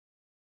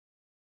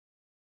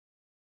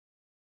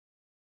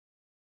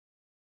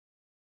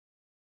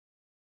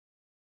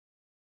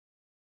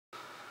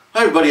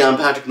Hi everybody, I'm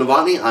Patrick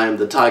Novotny. I am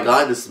the tie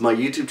guy. This is my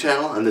YouTube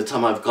channel, and this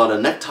time I've got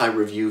a necktie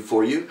review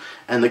for you,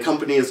 and the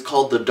company is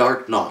called the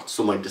Dark Knot.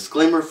 So my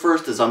disclaimer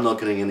first is I'm not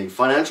getting any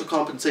financial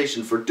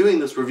compensation for doing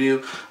this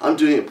review. I'm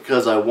doing it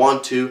because I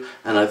want to,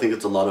 and I think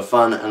it's a lot of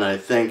fun, and I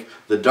thank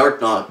the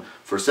Dark Knot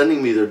for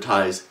sending me their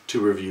ties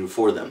to review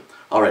for them.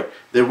 Alright,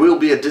 there will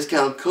be a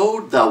discount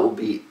code that will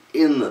be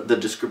in the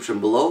description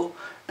below,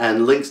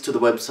 and links to the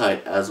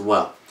website as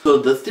well. So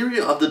the theory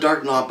of the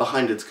Dark Knot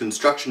behind its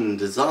construction and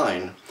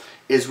design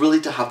is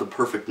really to have the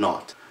perfect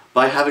knot.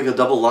 By having a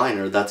double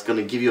liner, that's going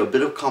to give you a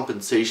bit of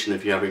compensation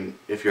if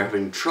you're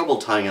having trouble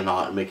tying a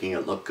knot and making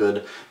it look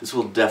good. This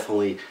will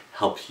definitely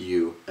help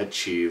you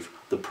achieve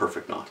the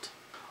perfect knot.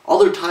 All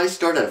their ties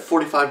start at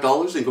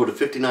 $45 and go to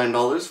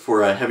 $59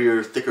 for a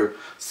heavier, thicker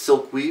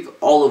silk weave.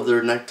 All of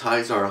their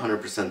neckties are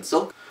 100%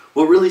 silk.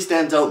 What really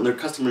stands out in their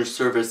customer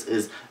service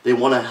is they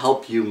want to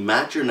help you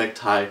match your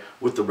necktie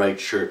with the right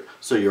shirt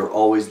so you're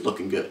always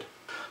looking good.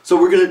 So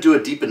we're going to do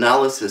a deep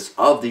analysis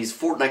of these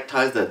 4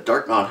 neckties that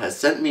Dark Knot has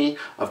sent me.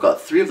 I've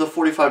got 3 of the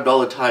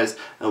 $45 ties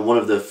and 1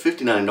 of the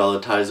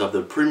 $59 ties of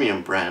the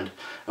premium brand.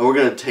 And we're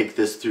going to take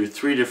this through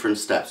 3 different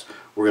steps.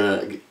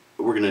 We're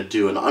going to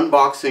do an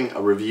unboxing,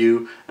 a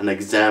review, and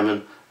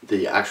examine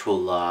the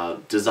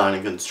actual design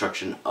and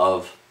construction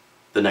of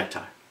the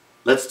necktie.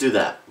 Let's do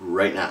that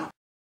right now.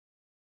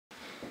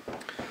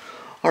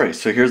 Alright,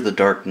 so here's the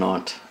Dark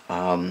Knot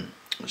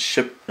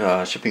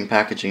shipping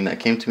packaging that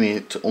came to me.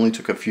 It only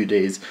took a few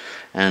days,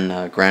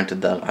 and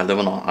granted that I live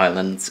on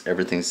islands,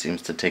 everything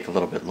seems to take a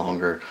little bit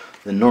longer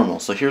than normal.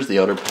 So here's the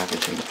outer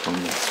packaging from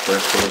the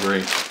express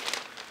delivery.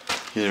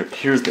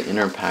 Here's the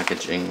inner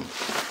packaging,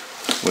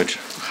 which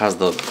has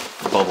the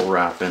bubble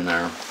wrap in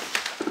there.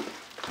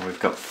 And we've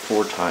got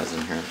 4 ties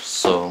in here.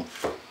 So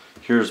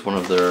here's one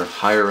of their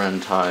higher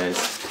end ties,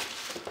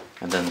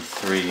 and then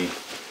 3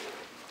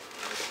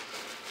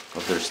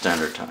 of their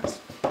standard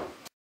ties.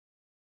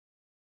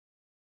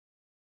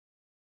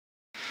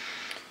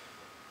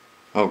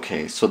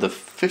 Okay, so the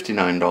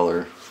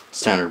 $59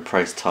 standard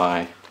price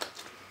tie,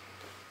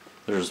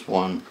 there's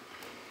one.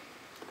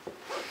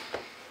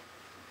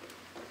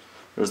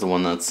 There's the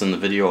one that's in the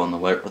video on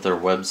their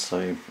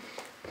website.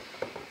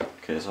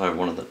 Okay, so I have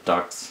one of the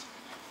ducks,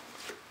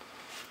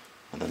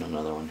 and then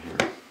another one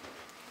here.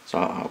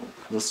 So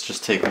let's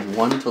just take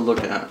one to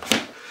look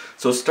at.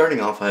 So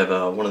starting off, I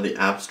have one of the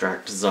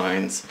abstract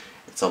designs.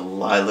 It's a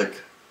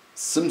lilac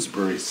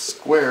Simsbury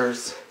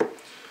squares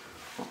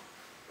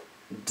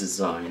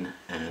design,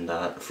 and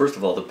first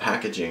of all, the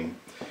packaging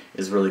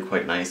is really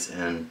quite nice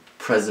and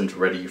present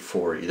ready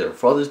for either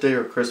Father's Day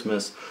or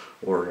Christmas,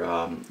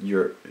 or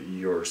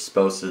your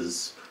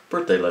spouse's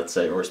birthday, let's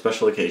say, or a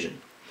special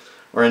occasion,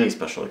 or any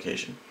special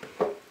occasion.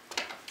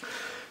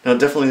 Now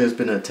definitely there's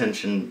been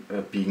attention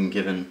being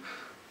given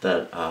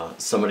that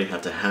somebody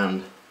had to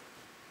hand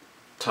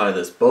tie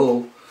this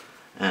bow,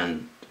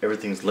 and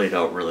everything's laid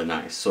out really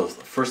nice. So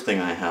the first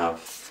thing I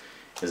have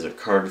is a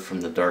card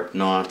from the Dark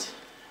Knot,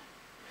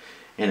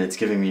 and it's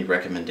giving me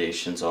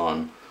recommendations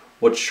on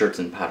what shirts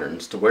and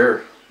patterns to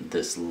wear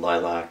this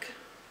lilac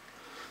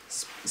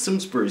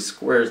Simsbury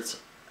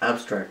squares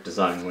abstract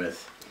design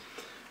with.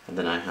 And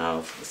then I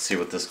have, let's see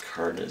what this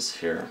card is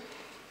here.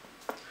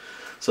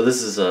 So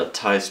this is a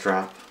tie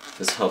strap.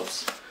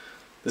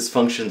 This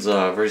functions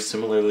very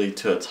similarly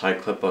to a tie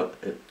clip, but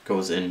it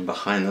goes in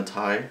behind the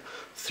tie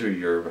through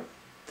your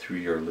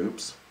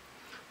loops,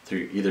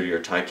 through either your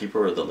tie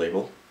keeper or the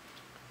label,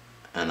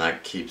 and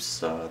that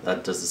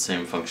does the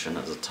same function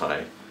as a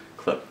tie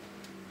clip.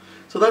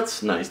 So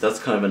that's nice. That's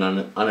kind of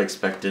an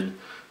unexpected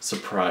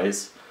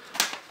surprise.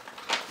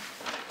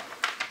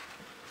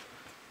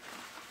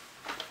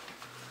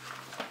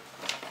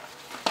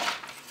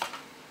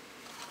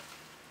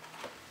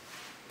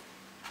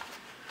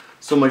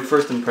 So my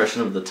first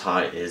impression of the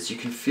tie is you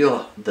can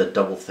feel the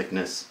double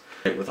thickness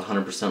with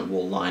 100%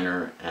 wool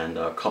liner and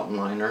cotton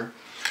liner.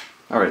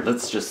 Alright,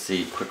 let's just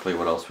see quickly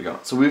what else we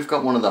got. So we've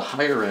got one of the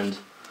higher end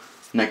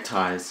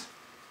neckties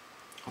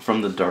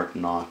from the Dark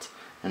Knot,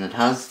 and it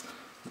has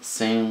the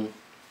same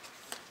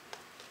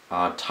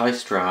tie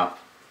strap,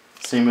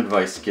 same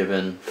advice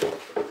given,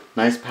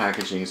 nice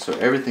packaging, so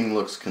everything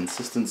looks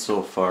consistent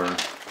so far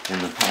in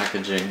the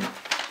packaging.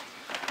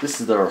 This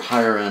is their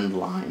higher end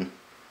line.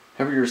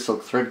 Heavier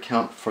silk thread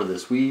count for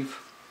this weave.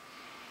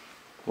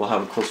 We'll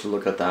have a closer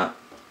look at that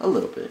a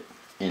little bit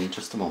in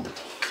just a moment.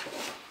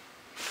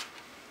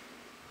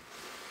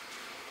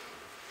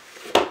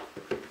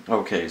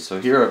 Okay, so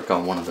here I've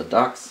got one of the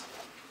ducks,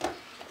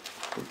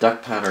 the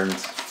duck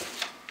patterns.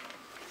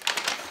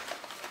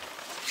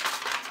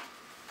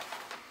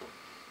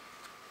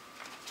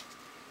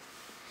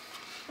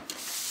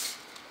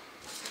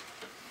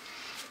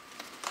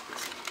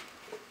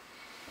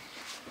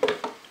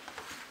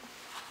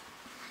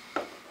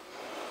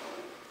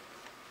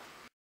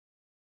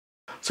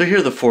 So here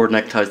are the 4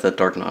 neckties that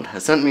Dark Knot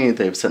has sent me.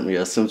 They've sent me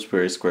a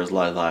Simsbury Squares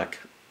Lilac,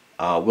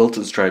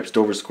 Wilton Stripes,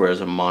 Dover Squares,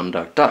 and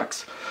Monduck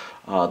Ducks.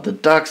 The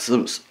ducks,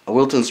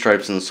 Wilton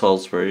Stripes and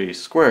Salisbury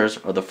Squares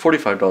are the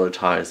 $45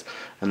 ties,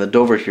 and the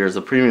Dover here is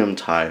a premium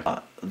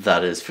tie.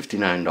 that is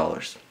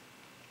 $59.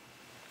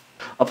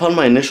 Upon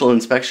my initial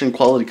inspection,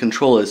 quality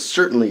control is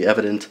certainly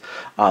evident.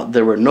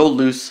 There were no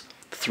loose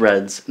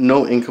threads,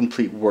 no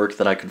incomplete work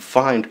that I could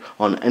find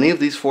on any of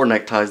these 4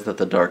 neckties that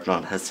the Dark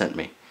Knot has sent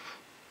me.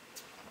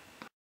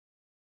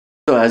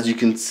 So as you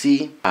can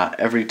see,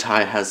 every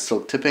tie has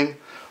silk tipping.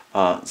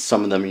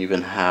 Some of them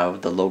even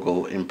have the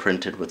logo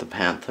imprinted with a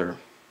panther.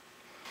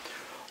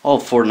 All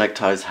 4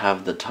 neckties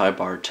have the tie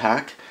bar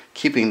tack,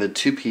 keeping the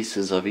 2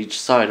 pieces of each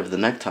side of the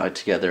necktie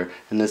together,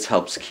 and this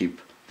helps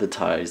keep the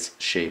tie's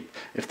shape.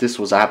 If this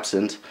was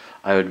absent,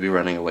 I would be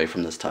running away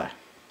from this tie.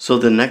 So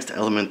the next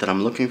element that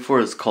I'm looking for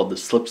is called the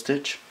slip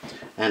stitch,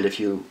 and if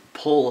you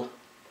pull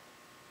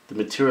the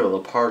material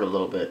apart a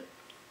little bit,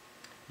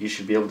 you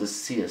should be able to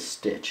see a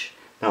stitch.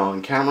 Now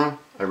on camera,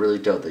 I really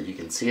doubt that you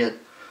can see it,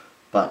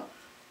 but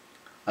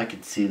I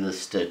can see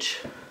this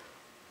stitch.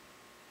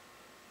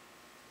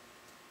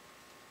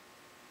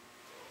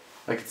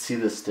 I can see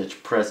this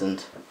stitch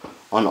present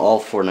on all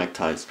 4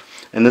 neckties,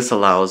 and this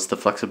allows the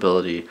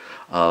flexibility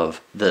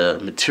of the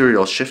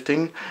material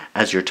shifting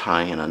as you're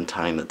tying and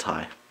untying the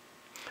tie.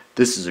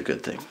 This is a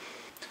good thing.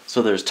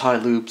 So there's tie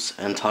loops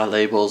and tie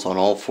labels on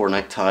all 4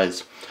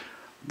 neckties.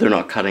 They're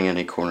not cutting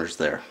any corners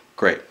there.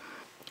 Great.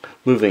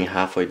 Moving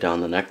halfway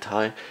down the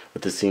necktie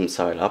with the seam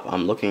side up,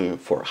 I'm looking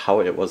for how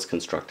it was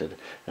constructed,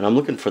 and I'm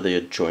looking for the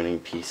adjoining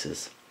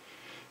pieces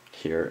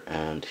here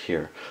and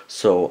here.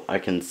 So I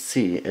can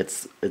see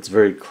it's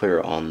very clear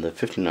on the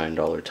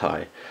 $59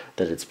 tie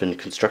that it's been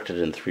constructed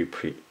in 3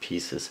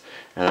 pieces,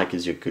 and that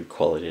gives you a good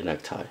quality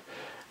necktie.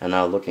 And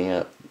now looking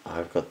at,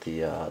 I've got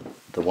the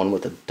one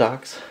with the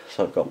ducks,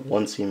 so I've got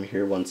 1 seam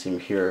here, 1 seam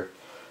here,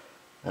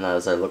 and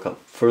as I look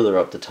up further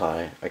up the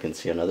tie, I can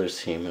see another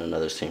seam and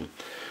another seam.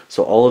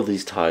 So all of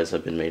these ties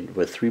have been made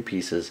with 3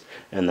 pieces,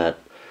 and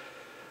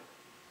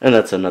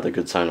that's another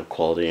good sign of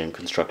quality and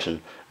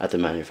construction at the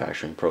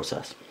manufacturing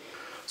process.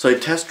 So I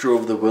test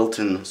drove the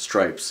Wilton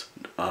Stripes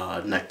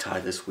necktie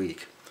this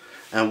week,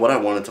 and what I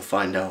wanted to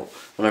find out,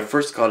 when I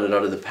first got it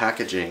out of the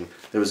packaging,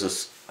 there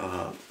was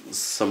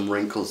some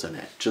wrinkles in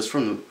it, just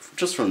from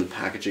the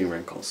packaging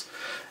wrinkles.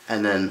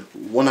 And then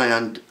when I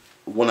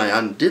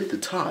undid the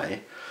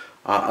tie,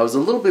 I was a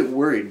little bit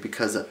worried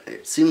because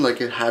it seemed like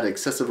it had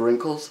excessive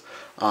wrinkles,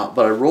 but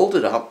I rolled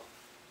it up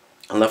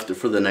and left it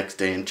for the next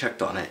day and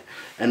checked on it,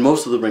 and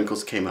most of the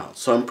wrinkles came out.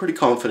 So I'm pretty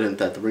confident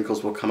that the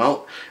wrinkles will come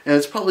out, and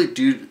it's probably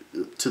due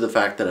to the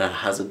fact that it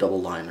has a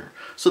double liner.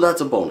 So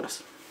that's a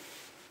bonus.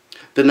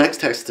 The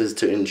next test is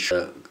to ensure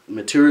the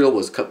material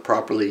was cut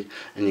properly,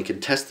 and you can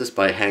test this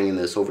by hanging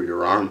this over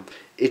your arm.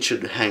 It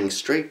should hang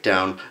straight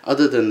down.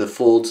 Other than the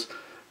folds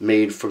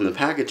made from the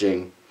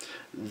packaging,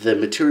 the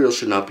material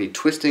should not be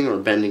twisting or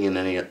bending in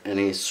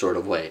any sort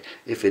of way.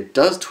 If it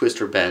does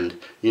twist or bend,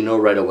 you know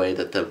right away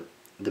that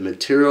the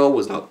material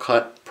was not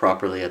cut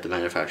properly at the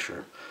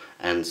manufacturer,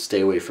 and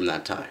stay away from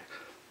that tie.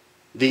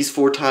 These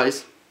 4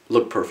 ties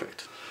look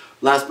perfect.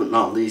 Last but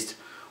not least,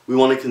 we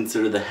want to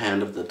consider the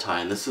hand of the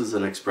tie, and this is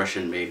an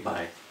expression made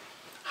by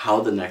how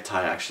the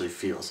necktie actually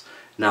feels.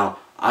 Now,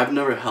 I've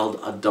never held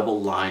a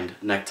double-lined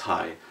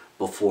necktie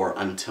before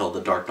until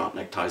the Dark Knot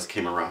neckties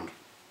came around.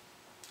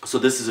 So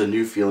this is a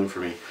new feeling for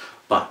me,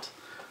 but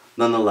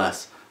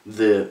nonetheless,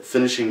 the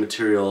finishing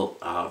material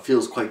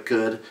feels quite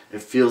good.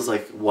 It feels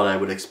like what I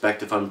would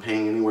expect if I'm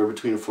paying anywhere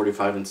between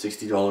 $45 and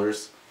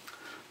 $60.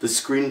 The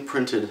screen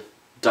printed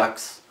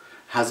ducks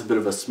has a bit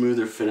of a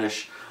smoother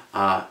finish,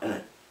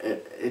 and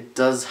it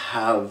does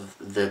have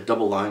the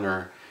double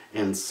liner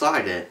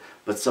inside it,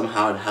 but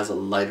somehow it has a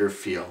lighter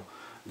feel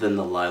than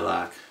the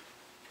lilac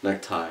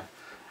necktie.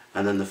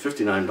 And then the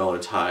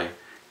 $59 tie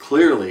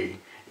clearly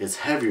is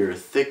heavier,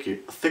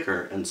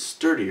 thicker and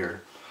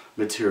sturdier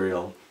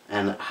material,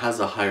 and has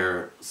a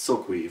higher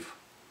silk weave,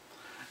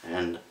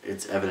 and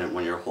it's evident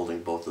when you're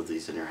holding both of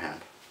these in your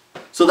hand.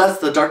 So that's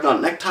the Dark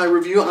Knot Necktie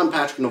review. I'm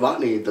Patrick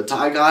Novotny, the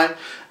tie guy,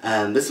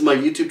 and this is my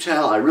YouTube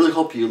channel. I really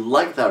hope you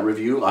liked that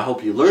review. I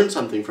hope you learned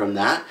something from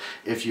that.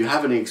 If you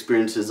have any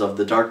experiences of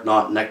the Dark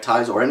Knot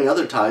neckties or any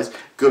other ties,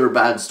 good or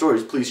bad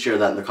stories, please share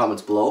that in the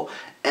comments below.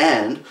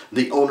 And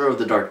the owner of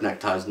the Dark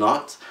Neckties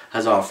Knots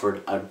has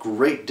offered a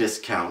great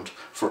discount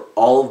for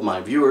all of my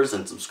viewers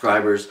and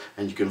subscribers,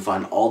 and you can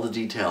find all the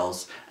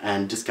details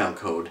and discount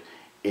code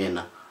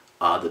in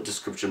the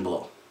description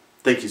below.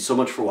 Thank you so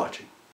much for watching.